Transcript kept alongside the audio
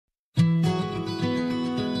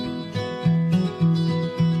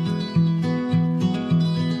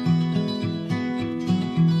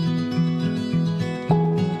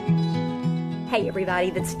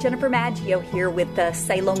everybody. That's Jennifer Maggio here with the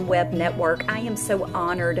Salem Web Network. I am so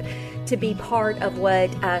honored to be part of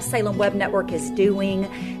what Salem Web Network is doing,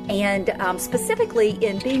 and specifically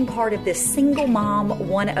in being part of this Single Mom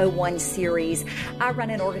 101 series. I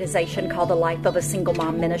run an organization called the Life of a Single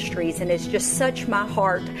Mom Ministries, and it's just such my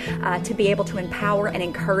heart to be able to empower and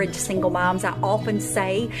encourage single moms. I often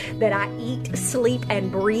say that I eat, sleep,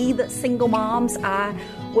 and breathe single moms. I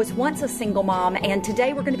was once a single mom, and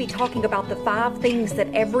today we're going to be talking about the 5 things that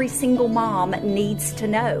every single mom needs to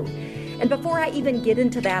know. And before I even get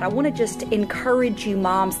into that, I want to just encourage you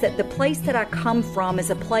moms that the place that I come from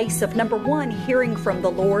is a place of, number one, hearing from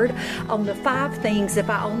the Lord on the 5 things, if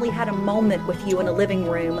I only had a moment with you in a living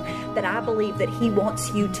room, that I believe that He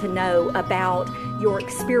wants you to know about your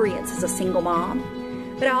experience as a single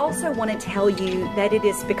mom. But I also want to tell you that it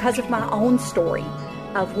is because of my own story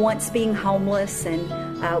of once being homeless and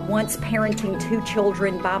once parenting 2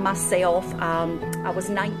 children by myself. I was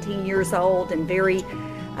 19 years old and very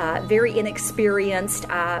inexperienced.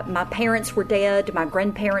 My parents were dead. My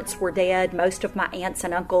grandparents were dead. Most of my aunts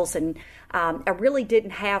and uncles. And I really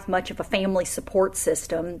didn't have much of a family support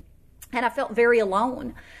system. And I felt very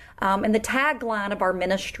alone. And the tagline of our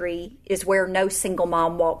ministry is where no single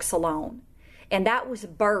mom walks alone. And that was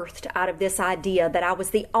birthed out of this idea that I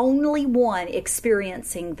was the only one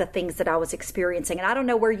experiencing the things that I was experiencing. And I don't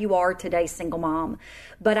know where you are today, single mom,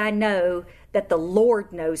 but I know that the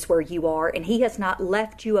Lord knows where you are, and He has not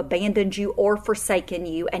left you, abandoned you, or forsaken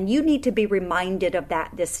you. And you need to be reminded of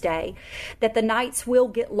that this day, that the nights will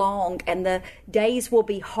get long and the days will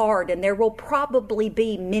be hard, and there will probably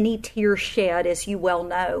be many tears shed, as you well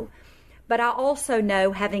know. But I also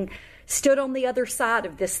know, having stood on the other side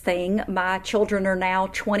of this thing, my children are now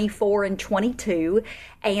 24 and 22,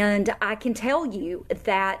 and I can tell you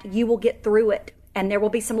that you will get through it. And there will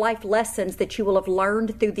be some life lessons that you will have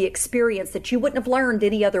learned through the experience that you wouldn't have learned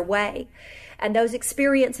any other way. And those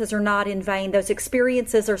experiences are not in vain. Those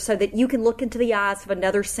experiences are so that you can look into the eyes of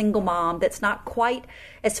another single mom that's not quite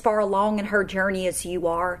as far along in her journey as you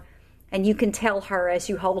are. And you can tell her as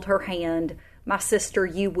you hold her hand, my sister,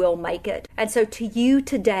 you will make it. And so to you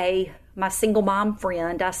today, my single mom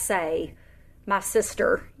friend, I say, my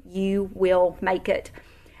sister, you will make it.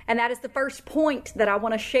 And that is the first point that I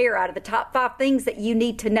want to share out of the top 5 things that you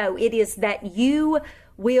need to know. It is that you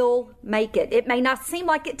will make it. It may not seem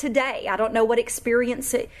like it today. I don't know what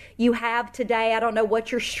experience you have today. I don't know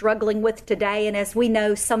what you're struggling with today. And as we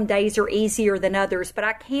know, some days are easier than others. But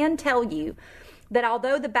I can tell you that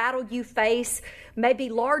although the battle you face may be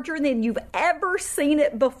larger than you've ever seen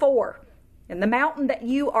it before, and the mountain that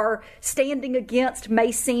you are standing against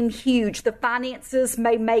may seem huge. The finances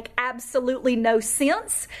may make absolutely no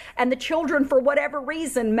sense. And the children, for whatever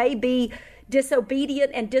reason, may be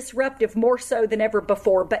disobedient and disruptive more so than ever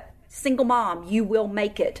before. But single mom, you will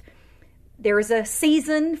make it. There is a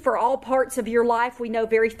season for all parts of your life. We know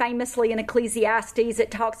very famously in Ecclesiastes,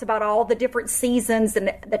 it talks about all the different seasons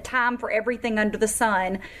and the time for everything under the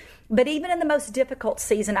sun. But even in the most difficult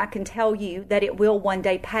season, I can tell you that it will one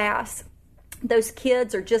day pass. Those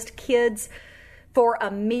kids are just kids for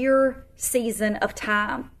a mere season of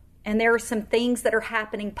time. And there are some things that are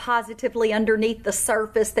happening positively underneath the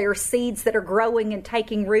surface. There are seeds that are growing and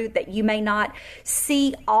taking root that you may not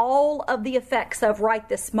see all of the effects of right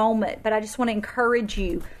this moment. But I just want to encourage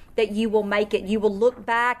you that you will make it. You will look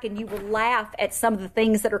back and you will laugh at some of the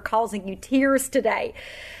things that are causing you tears today.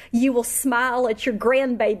 You will smile at your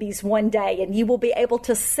grandbabies one day, and you will be able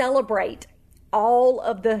to celebrate all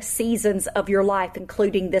of the seasons of your life,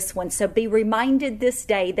 including this one. So be reminded this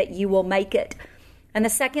day that you will make it. And the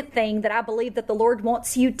second thing that I believe that the Lord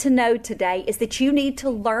wants you to know today is that you need to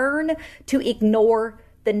learn to ignore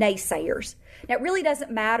the naysayers. Now, it really doesn't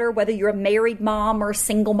matter whether you're a married mom or a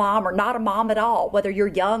single mom or not a mom at all, whether you're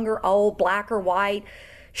young or old, black or white,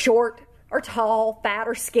 short or tall, fat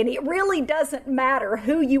or skinny. It really doesn't matter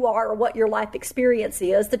who you are or what your life experience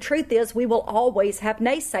is. The truth is, we will always have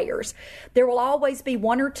naysayers. There will always be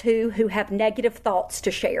 1 or 2 who have negative thoughts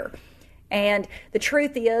to share. And the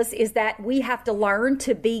truth is that we have to learn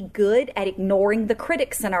to be good at ignoring the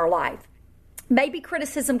critics in our life. Maybe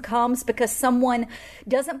criticism comes because someone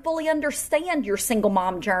doesn't fully understand your single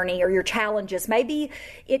mom journey or your challenges. Maybe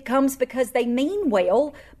it comes because they mean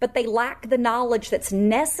well, but they lack the knowledge that's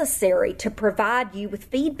necessary to provide you with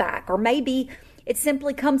feedback. Or maybe it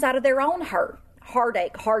simply comes out of their own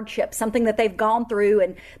heartache, hardship, something that they've gone through,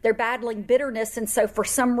 and they're battling bitterness. And so for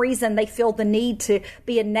some reason, they feel the need to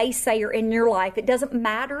be a naysayer in your life. It doesn't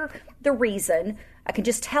matter the reason. I can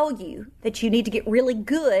just tell you that you need to get really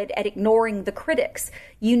good at ignoring the critics.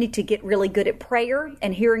 You need to get really good at prayer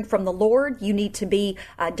and hearing from the Lord. You need to be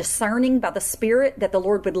discerning by the Spirit that the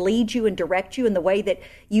Lord would lead you and direct you in the way that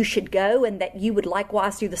you should go, and that you would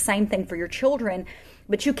likewise do the same thing for your children.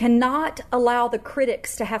 But you cannot allow the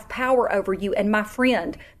critics to have power over you. And my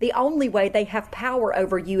friend, the only way they have power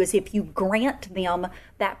over you is if you grant them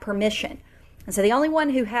that permission. And so the only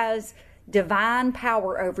one who has divine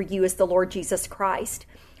power over you is the Lord Jesus Christ.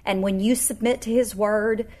 And when you submit to His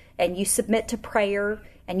word, and you submit to prayer,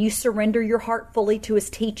 and you surrender your heart fully to His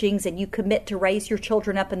teachings, and you commit to raise your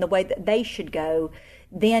children up in the way that they should go,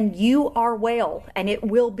 then you are well, and it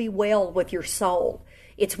will be well with your soul.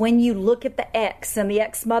 It's when you look at the ex and the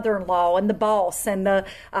ex-mother-in-law and the boss and the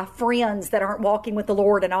friends that aren't walking with the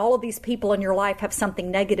Lord, and all of these people in your life have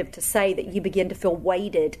something negative to say, that you begin to feel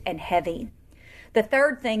weighted and heavy. The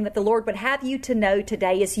third thing that the Lord would have you to know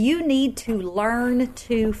today is you need to learn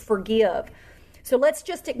to forgive. So let's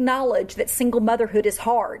just acknowledge that single motherhood is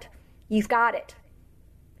hard. You've got it.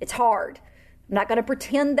 It's hard. I'm not going to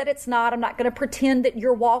pretend that it's not. I'm not going to pretend that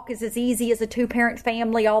your walk is as easy as a two-parent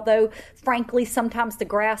family, although, frankly, sometimes the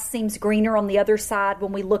grass seems greener on the other side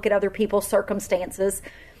when we look at other people's circumstances.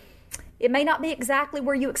 It may not be exactly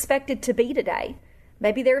where you expected to be today.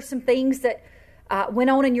 Maybe there are some things that went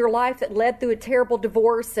on in your life that led through a terrible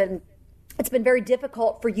divorce, and it's been very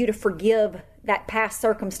difficult for you to forgive that past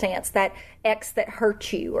circumstance, that ex that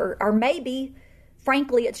hurt you. Or maybe,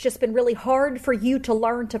 frankly, it's just been really hard for you to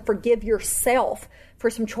learn to forgive yourself for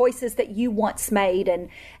some choices that you once made, and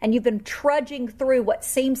you've been trudging through what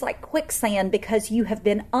seems like quicksand because you have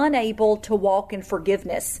been unable to walk in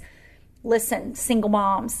forgiveness. Listen, single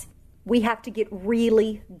moms, we have to get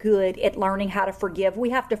really good at learning how to forgive. We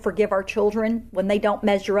have to forgive our children when they don't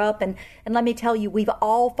measure up. And let me tell you, we've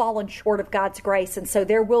all fallen short of God's grace. And so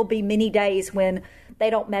there will be many days when they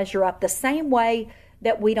don't measure up the same way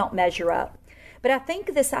that we don't measure up. But I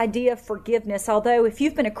think this idea of forgiveness, although if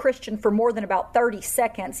you've been a Christian for more than about 30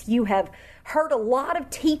 seconds, you have heard a lot of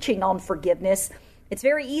teaching on forgiveness. It's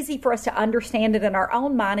very easy for us to understand it in our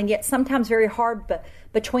own mind, and yet sometimes very hard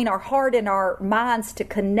between our heart and our minds to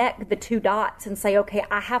connect the two dots and say, okay,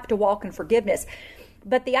 I have to walk in forgiveness.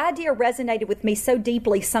 But the idea resonated with me so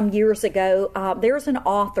deeply some years ago. There's an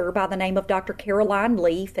author by the name of Dr. Caroline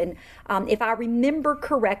Leaf, and if I remember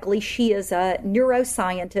correctly, she is a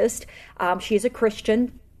neuroscientist. She is a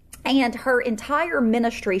Christian. And her entire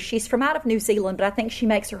ministry, she's from out of New Zealand, but I think she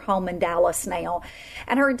makes her home in Dallas now.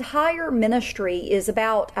 And her entire ministry is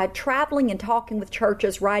about traveling and talking with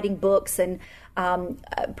churches, writing books, and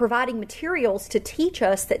providing materials to teach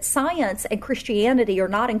us that science and Christianity are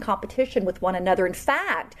not in competition with one another. In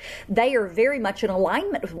fact, they are very much in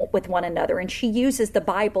alignment with one another. And she uses the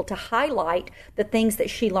Bible to highlight the things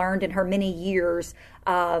that she learned in her many years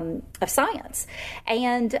of science.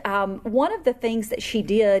 And one of the things that she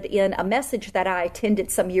did in a message that I attended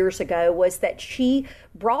some years ago was that she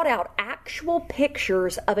brought out actual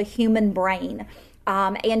pictures of a human brain.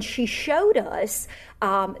 And she showed us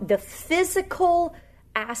the physical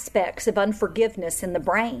aspects of unforgiveness in the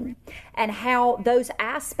brain, and how those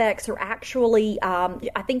aspects are actually,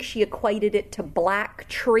 I think she equated it to black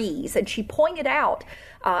trees. And she pointed out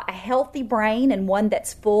a healthy brain, and one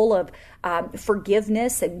that's full of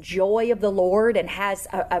forgiveness and joy of the Lord and has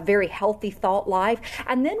a very healthy thought life,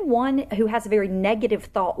 and then one who has a very negative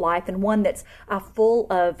thought life, and one that's full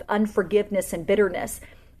of unforgiveness and bitterness.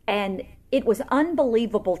 And it was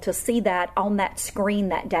unbelievable to see that on that screen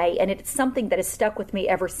that day, and it's something that has stuck with me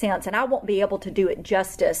ever since, and I won't be able to do it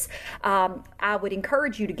justice. I would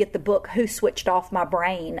encourage you to get the book, Who Switched Off My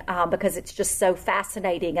Brain, because it's just so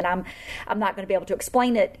fascinating, and I'm not going to be able to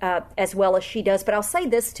explain it as well as she does, but I'll say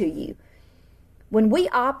this to you. When we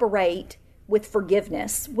operate with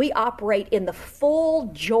forgiveness, we operate in the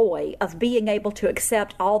full joy of being able to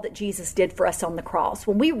accept all that Jesus did for us on the cross.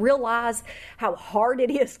 When we realize how hard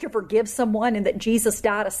it is to forgive someone, and that Jesus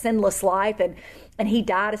died a sinless life, and He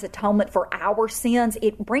died as atonement for our sins,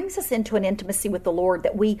 it brings us into an intimacy with the Lord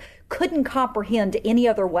that we couldn't comprehend any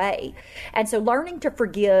other way. And so learning to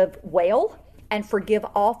forgive well and forgive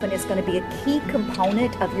often is going to be a key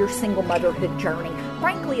component of your single motherhood journey.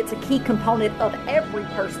 Frankly, it's a key component of every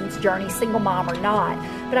person's journey, single mom or not.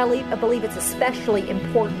 But I believe it's especially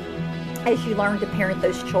important as you learn to parent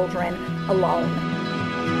those children alone.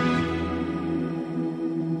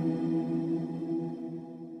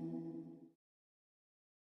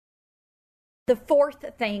 The fourth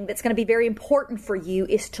thing that's going to be very important for you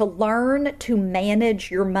is to learn to manage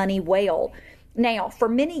your money well. Now, for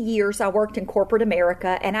many years, I worked in corporate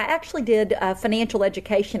America, and I actually did financial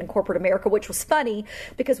education in corporate America, which was funny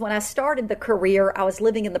because when I started the career, I was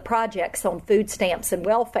living in the projects on food stamps and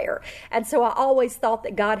welfare. And so I always thought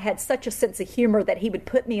that God had such a sense of humor that he would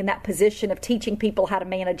put me in that position of teaching people how to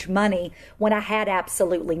manage money when I had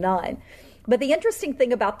absolutely none. But the interesting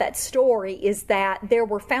thing about that story is that there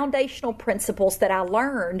were foundational principles that I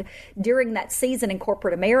learned during that season in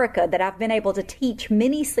corporate America that I've been able to teach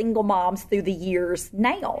many single moms through the years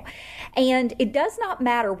now. And it does not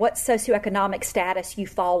matter what socioeconomic status you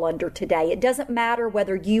fall under today. It doesn't matter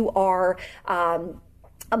whether you are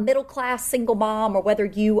a middle-class single mom, or whether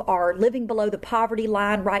you are living below the poverty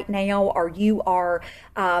line right now, or you are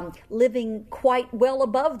living quite well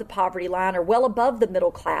above the poverty line or well above the middle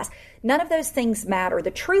class. None of those things matter.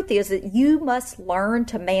 The truth is that you must learn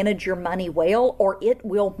to manage your money well, or it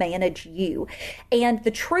will manage you. And the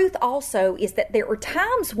truth also is that there are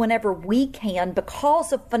times whenever we can,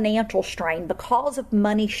 because of financial strain, because of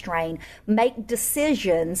money strain, make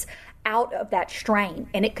decisions out of that strain.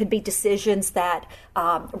 And it could be decisions that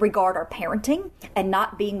regard our parenting and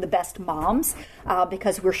not being the best moms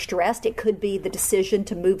because we're stressed. It could be the decision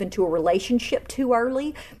to move into a relationship too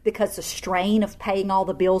early because the strain of paying all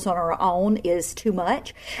the bills on our own is too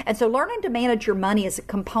much. And so learning to manage your money is a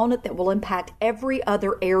component that will impact every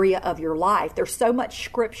other area of your life. There's so much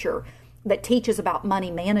scripture that teaches about money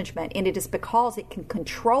management, and it is because it can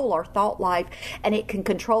control our thought life and it can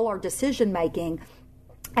control our decision making.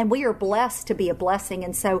 And we are blessed to be a blessing.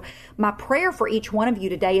 And so my prayer for each one of you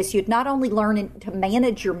today is you'd not only learn to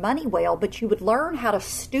manage your money well, but you would learn how to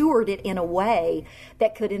steward it in a way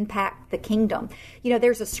that could impact the kingdom. You know,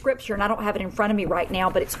 there's a scripture, and I don't have it in front of me right now,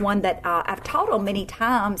 but it's one that I've taught on many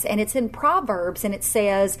times, and it's in Proverbs, and it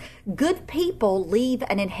says, good people leave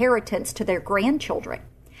an inheritance to their grandchildren.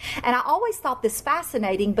 And I always thought this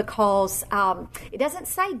fascinating because it doesn't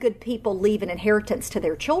say good people leave an inheritance to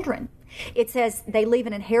their children. It says they leave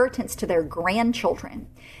an inheritance to their grandchildren.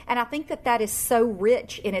 And I think that that is so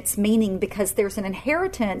rich in its meaning because there's an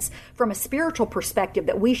inheritance from a spiritual perspective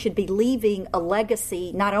that we should be leaving a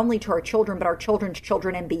legacy not only to our children, but our children's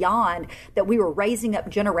children and beyond, that we were raising up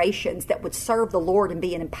generations that would serve the Lord and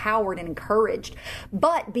be empowered and encouraged.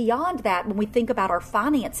 But beyond that, when we think about our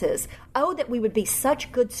finances, that we would be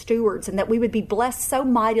such good stewards and that we would be blessed so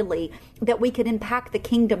mightily that we could impact the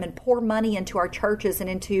kingdom and pour money into our churches and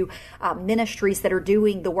into ministries that are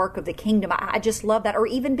doing the work of the kingdom. I just love that. Or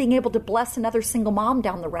even being able to bless another single mom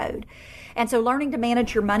down the road. And so learning to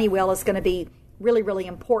manage your money well is going to be really, really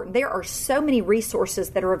important. There are so many resources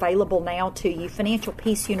that are available now to you. Financial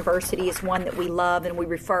Peace University is one that we love and we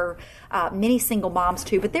refer many single moms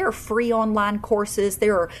to, but there are free online courses.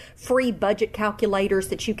 There are free budget calculators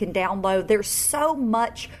that you can download. There's so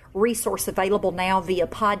much resource available now via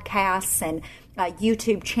podcasts and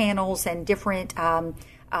YouTube channels and different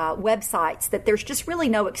websites that there's just really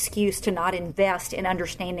no excuse to not invest in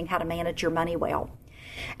understanding how to manage your money well.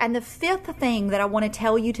 And the fifth thing that I want to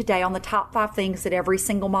tell you today on the top 5 things that every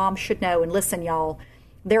single mom should know, and listen, y'all,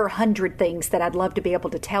 there are 100 things that I'd love to be able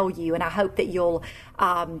to tell you, and I hope that you'll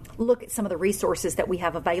look at some of the resources that we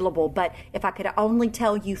have available. But if I could only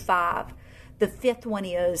tell you 5, the 5th one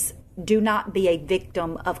is do not be a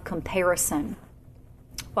victim of comparison.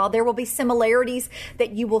 While there will be similarities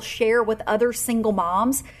that you will share with other single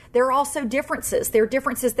moms, there are also differences. There are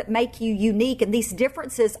differences that make you unique, and these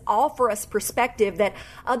differences offer us perspective that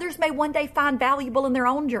others may one day find valuable in their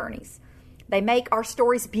own journeys. They make our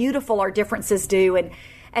stories beautiful, our differences do,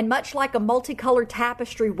 and much like a multicolored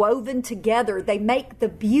tapestry woven together, they make the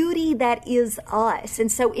beauty that is us. And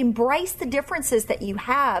so embrace the differences that you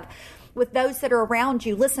have with those that are around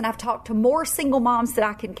you. Listen, I've talked to more single moms that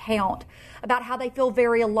I can count about how they feel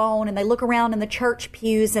very alone, and they look around in the church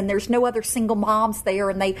pews and there's no other single moms there,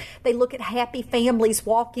 and they look at happy families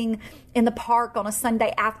walking in the park on a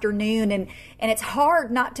Sunday afternoon, and it's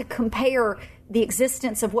hard not to compare the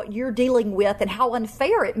existence of what you're dealing with and how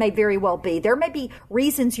unfair it may very well be. There may be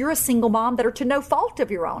reasons you're a single mom that are to no fault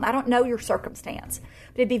of your own. I don't know your circumstance,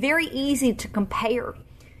 but it'd be very easy to compare.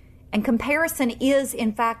 And comparison is,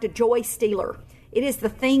 in fact, a joy stealer. It is the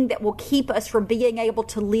thing that will keep us from being able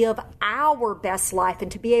to live our best life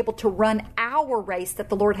and to be able to run our race that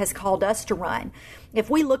the Lord has called us to run. If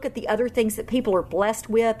we look at the other things that people are blessed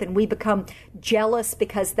with and we become jealous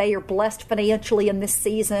because they are blessed financially in this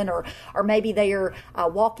season, or maybe they are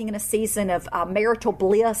walking in a season of marital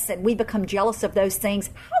bliss and we become jealous of those things,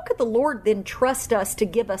 how could the Lord then trust us to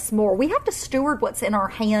give us more? We have to steward what's in our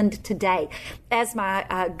hand today. As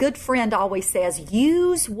my good friend always says,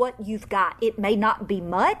 use what you've got. It may not be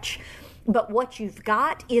much, But what you've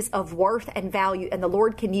got is of worth and value, and the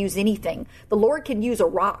Lord can use anything. The Lord can use a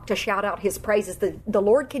rock to shout out his praises. The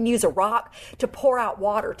Lord can use a rock to pour out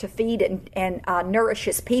water to feed and nourish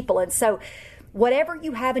his people. And so whatever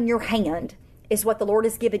you have in your hand is what the Lord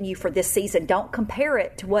has given you for this season. Don't compare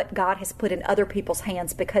it to what God has put in other people's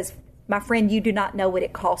hands, because, my friend, you do not know what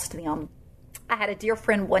it cost them. I had a dear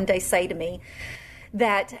friend one day say to me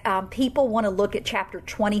that people want to look at chapter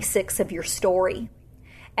 26 of your story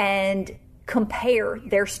and compare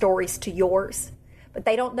their stories to yours, but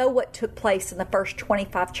they don't know what took place in the first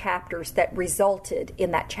 25 chapters that resulted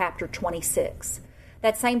in that chapter 26.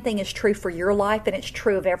 That same thing is true for your life, and it's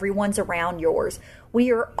true of everyone's around yours.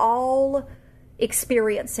 We are all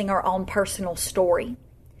experiencing our own personal story.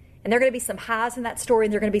 And there are going to be some highs in that story,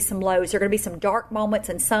 and there are going to be some lows. There are going to be some dark moments,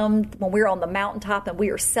 and some when we're on the mountaintop and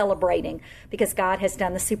we are celebrating because God has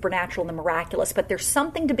done the supernatural and the miraculous. But there's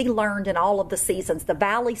something to be learned in all of the seasons, the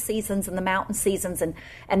valley seasons and the mountain seasons,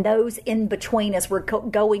 and those in between as we're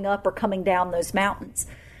going up or coming down those mountains.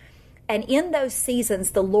 And in those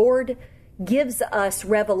seasons, the Lord gives us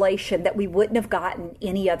revelation that we wouldn't have gotten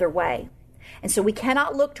any other way. And so we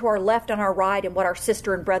cannot look to our left and our right and what our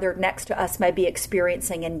sister and brother next to us may be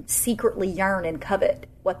experiencing and secretly yearn and covet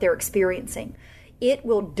what they're experiencing. It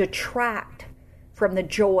will detract from the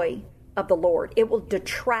joy of the Lord. It will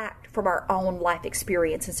detract from our own life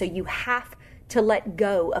experience. And so you have to let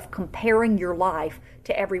go of comparing your life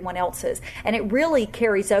to everyone else's. And it really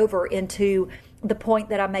carries over into the point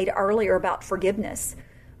that I made earlier about forgiveness.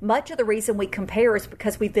 Much of the reason we compare is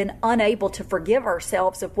because we've been unable to forgive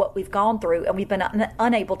ourselves of what we've gone through, and we've been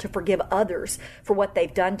unable to forgive others for what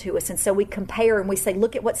they've done to us. And so we compare and we say,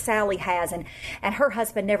 look at what Sally has, and her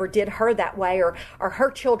husband never did her that way, or her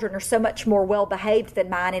children are so much more well-behaved than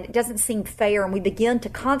mine, and it doesn't seem fair. And we begin to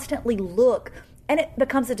constantly look, and it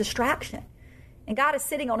becomes a distraction. And God is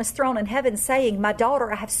sitting on his throne in heaven saying, my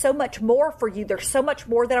daughter, I have so much more for you. There's so much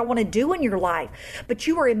more that I want to do in your life. But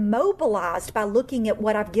you are immobilized by looking at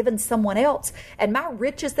what I've given someone else. And my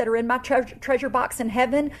riches that are in my treasure box in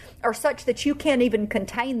heaven are such that you can't even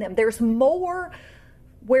contain them. There's more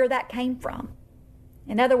where that came from.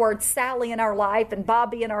 In other words, Sally in our life and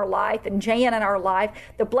Bobby in our life and Jan in our life,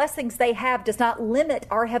 the blessings they have does not limit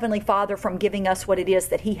our Heavenly Father from giving us what it is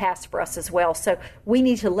that he has for us as well. So we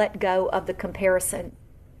need to let go of the comparison.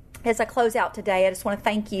 As I close out today, I just want to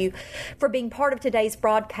thank you for being part of today's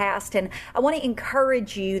broadcast. And I want to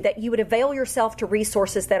encourage you that you would avail yourself to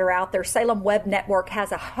resources that are out there. Salem Web Network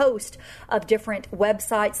has a host of different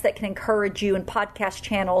websites that can encourage you and podcast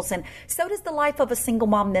channels. And so does the Life of a Single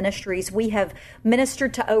Mom Ministries. We have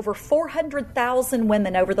ministered to over 400,000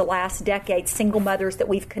 women over the last decade, single mothers that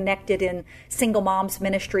we've connected in single moms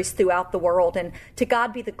ministries throughout the world. And to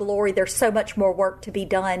God be the glory. There's so much more work to be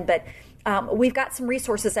done, but we've got some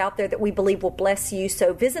resources out there that we believe will bless you.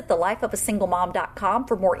 So visit thelifeofasinglemom.com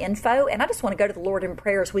for more info. And I just want to go to the Lord in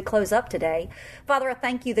prayer as we close up today. Father, I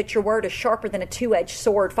thank you that your word is sharper than a two-edged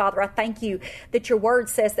sword. Father, I thank you that your word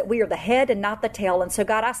says that we are the head and not the tail. And so,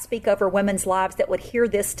 God, I speak over women's lives that would hear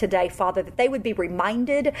this today, Father, that they would be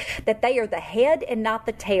reminded that they are the head and not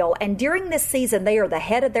the tail. And during this season, they are the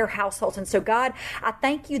head of their households. And so, God, I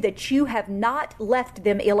thank you that you have not left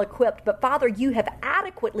them ill-equipped, but Father, you have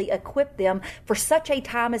adequately equipped them for such a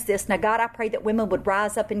time as this. Now, God, I pray that women would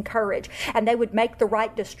rise up in courage and they would make the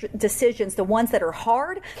right decisions, the ones that are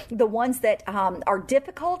hard, the ones that are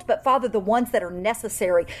difficult, but Father, the ones that are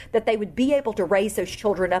necessary, that they would be able to raise those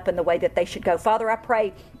children up in the way that they should go. Father, I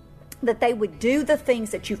pray that they would do the things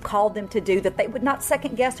that you've called them to do, that they would not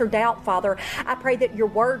second guess or doubt, Father. I pray that your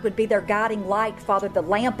word would be their guiding light, Father, the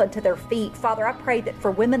lamp unto their feet. Father, I pray that for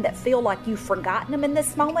women that feel like you've forgotten them in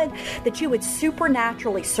this moment, that you would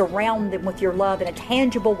supernaturally surround them with your love in a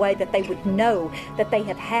tangible way, that they would know that they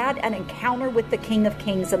have had an encounter with the King of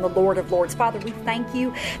Kings and the Lord of Lords. Father, we thank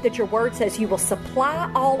you that your word says you will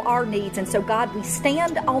supply all our needs. And so, God, we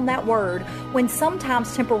stand on that word when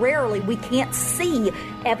sometimes temporarily we can't see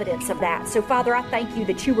evidence of that. So, Father, I thank you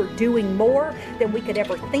that you are doing more than we could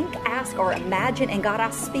ever think, ask, or imagine. And God, I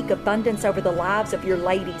speak abundance over the lives of your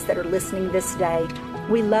ladies that are listening this day.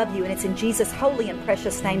 We love you, and it's in Jesus' holy and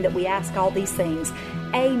precious name that we ask all these things.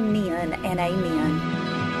 Amen and amen.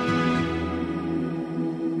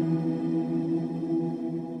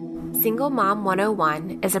 Single Mom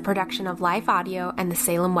 101 is a production of Life Audio and the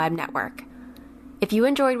Salem Web Network. If you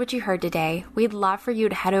enjoyed what you heard today, we'd love for you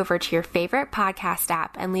to head over to your favorite podcast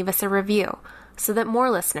app and leave us a review so that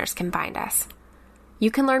more listeners can find us.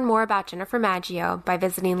 You can learn more about Jennifer Maggio by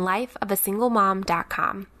visiting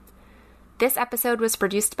lifeofasinglemom.com. This episode was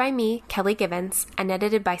produced by me, Kelly Givens, and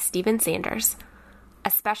edited by Steven Sanders. A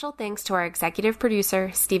special thanks to our executive producer,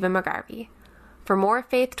 Stephen McGarvey. For more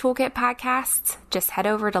Faith Toolkit podcasts, just head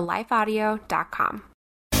over to lifeaudio.com.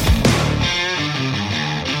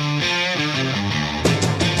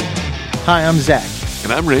 Hi, I'm Zach.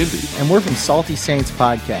 And I'm Randy. And we're from Salty Saints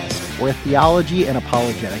Podcast. We're a theology and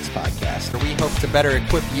apologetics podcast. We hope to better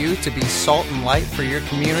equip you to be salt and light for your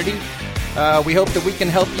community. We hope that we can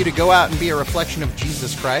help you to go out and be a reflection of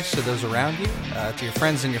Jesus Christ to those around you, to your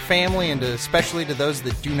friends and your family, and especially to those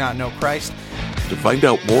that do not know Christ. To find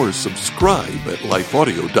out more, subscribe at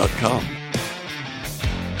lifeaudio.com.